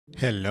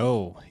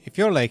Hello, if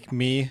you're like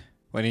me,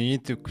 when you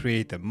need to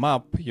create a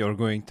map, you're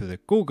going to the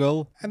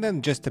Google and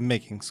then just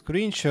making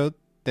screenshot,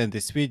 then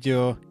this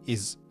video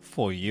is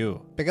for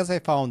you. Because I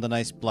found a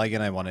nice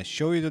plugin I want to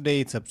show you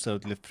today. It's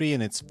absolutely free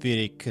and it's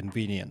very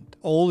convenient.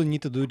 All you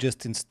need to do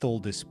just install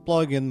this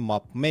plugin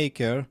Map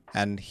Maker,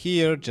 and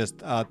here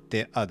just add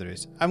the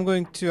address. I'm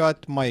going to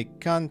add my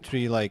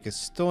country like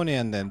Estonia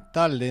and then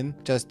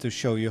Tallinn just to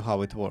show you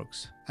how it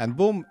works. And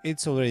boom,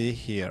 it's already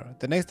here.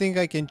 The next thing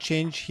I can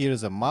change here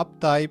is a map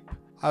type.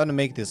 I want to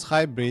make this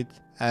hybrid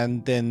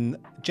and then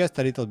just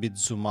a little bit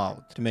zoom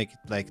out to make it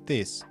like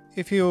this.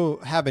 If you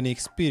have any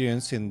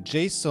experience in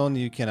JSON,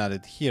 you can add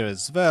it here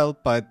as well,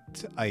 but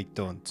I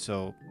don't,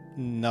 so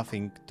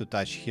nothing to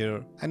touch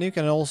here. And you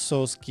can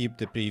also skip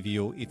the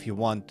preview if you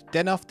want.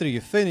 Then after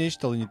you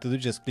finished, all you need to do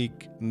is just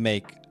click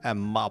make a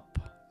map.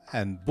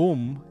 And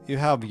boom, you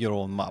have your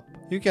own map.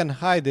 You can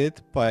hide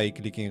it by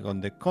clicking on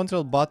the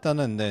Control button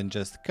and then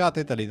just cut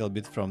it a little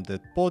bit from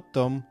the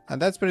bottom. And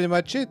that's pretty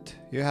much it.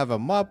 You have a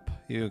map,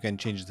 you can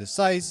change the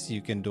size,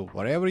 you can do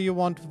whatever you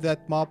want with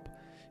that map.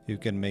 You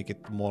can make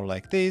it more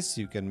like this,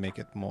 you can make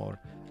it more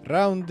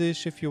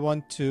roundish if you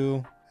want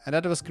to. And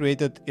that was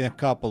created in a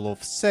couple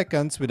of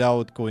seconds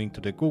without going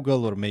to the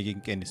Google or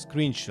making any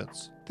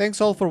screenshots.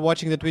 Thanks all for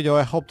watching that video.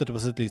 I hope that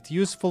was at least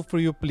useful for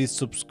you. Please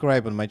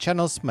subscribe on my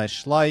channel,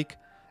 smash like,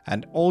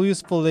 and all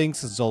useful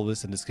links as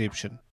always in the description.